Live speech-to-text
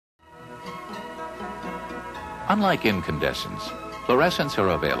Unlike incandescents, fluorescents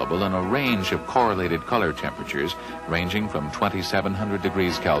are available in a range of correlated color temperatures ranging from 2700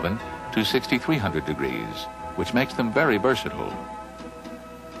 degrees Kelvin to 6300 degrees, which makes them very versatile.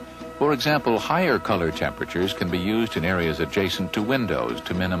 For example, higher color temperatures can be used in areas adjacent to windows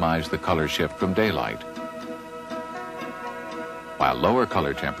to minimize the color shift from daylight, while lower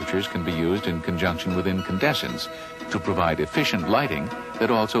color temperatures can be used in conjunction with incandescents to provide efficient lighting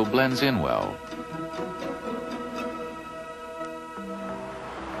that also blends in well.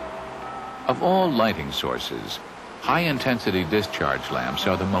 Of all lighting sources, high-intensity discharge lamps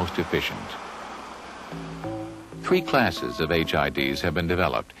are the most efficient. 3 classes of HIDs have been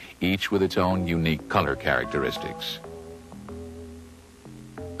developed, each with its own unique color characteristics.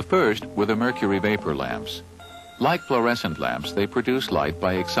 The first were the mercury vapor lamps. Like fluorescent lamps, they produce light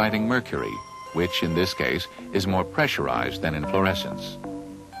by exciting mercury, which in this case is more pressurized than in fluorescence.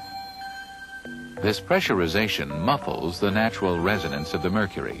 This pressurization muffles the natural resonance of the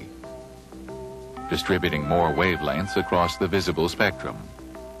mercury, distributing more wavelengths across the visible spectrum.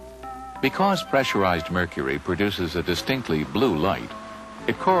 Because pressurized mercury produces a distinctly blue light,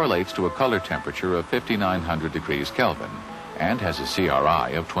 it correlates to a color temperature of 5900 degrees Kelvin and has a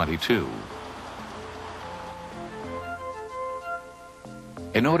CRI of 22.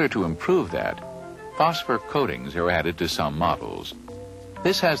 In order to improve that, phosphor coatings are added to some models.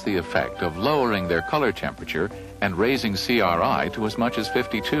 This has the effect of lowering their color temperature and raising CRI to as much as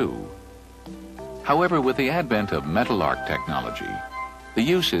 52. However, with the advent of metal arc technology, the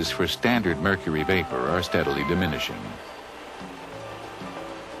uses for standard mercury vapor are steadily diminishing.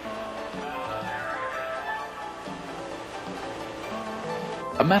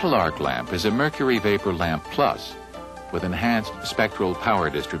 A metal arc lamp is a mercury vapor lamp plus with enhanced spectral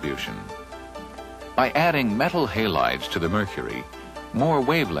power distribution. By adding metal halides to the mercury, more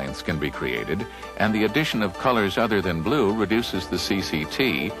wavelengths can be created, and the addition of colors other than blue reduces the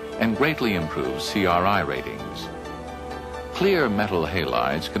CCT and greatly improves CRI ratings. Clear metal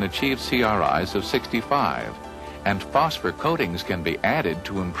halides can achieve CRIs of 65, and phosphor coatings can be added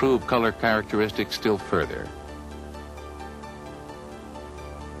to improve color characteristics still further.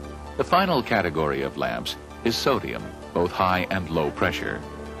 The final category of lamps is sodium, both high and low pressure.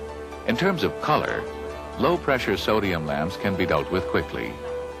 In terms of color, low-pressure sodium lamps can be dealt with quickly.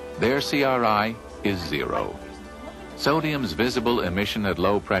 Their CRI is 0. Sodium's visible emission at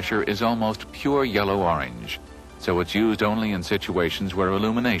low pressure is almost pure yellow-orange, so it's used only in situations where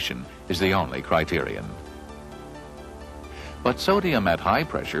illumination is the only criterion. But sodium at high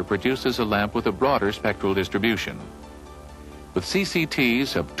pressure produces a lamp with a broader spectral distribution. With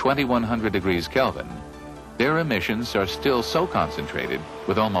CCTs of 2100 degrees Kelvin, their emissions are still so concentrated,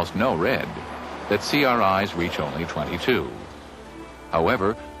 with almost no red, that CRIs reach only 22.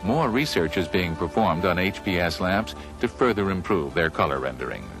 However, more research is being performed on HPS lamps to further improve their color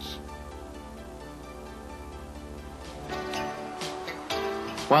renderings.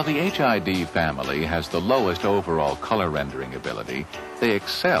 While the HID family has the lowest overall color rendering ability, they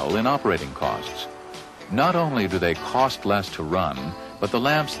excel in operating costs. Not only do they cost less to run, but the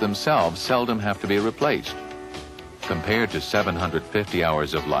lamps themselves seldom have to be replaced. Compared to 750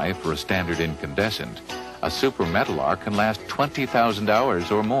 hours of life for a standard incandescent, a super metal arc can last 20,000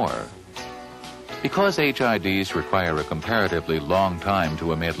 hours or more. Because HIDs require a comparatively long time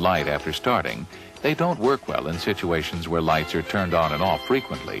to emit light after starting, they don't work well in situations where lights are turned on and off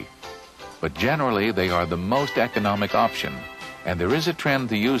frequently. But generally, they are the most economic option, and there is a trend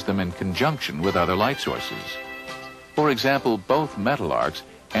to use them in conjunction with other light sources. For example, both metal arcs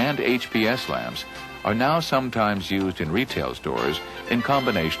and HPS lamps are now sometimes used in retail stores in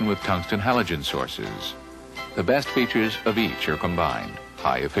combination with tungsten halogen sources. The best features of each are combined: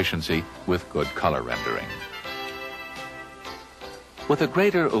 high efficiency with good color rendering. With a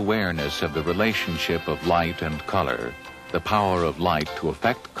greater awareness of the relationship of light and color, the power of light to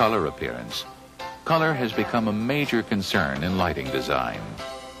affect color appearance, color has become a major concern in lighting design.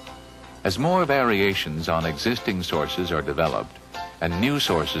 As more variations on existing sources are developed and new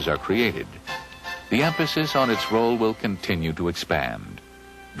sources are created, the emphasis on its role will continue to expand,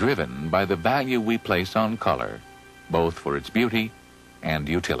 driven by the value we place on color, both for its beauty and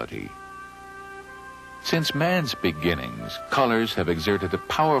utility. Since man's beginnings, colors have exerted a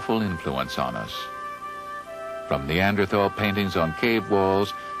powerful influence on us. From Neanderthal paintings on cave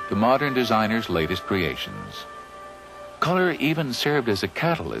walls to modern designers' latest creations, color even served as a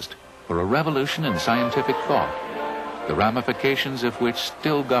catalyst for a revolution in scientific thought, the ramifications of which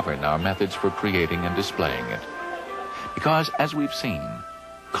still govern our methods for creating and displaying it. Because, as we've seen,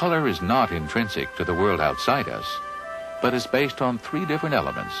 color is not intrinsic to the world outside us, but is based on 3 different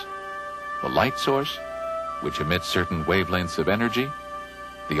elements: the light source, which emit certain wavelengths of energy,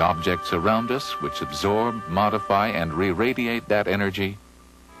 the objects around us, which absorb, modify, and re-radiate that energy,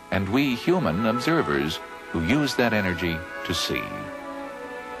 and we human observers who use that energy to see.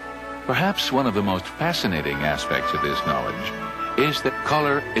 Perhaps one of the most fascinating aspects of this knowledge is that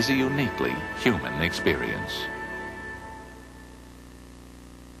color is a uniquely human experience.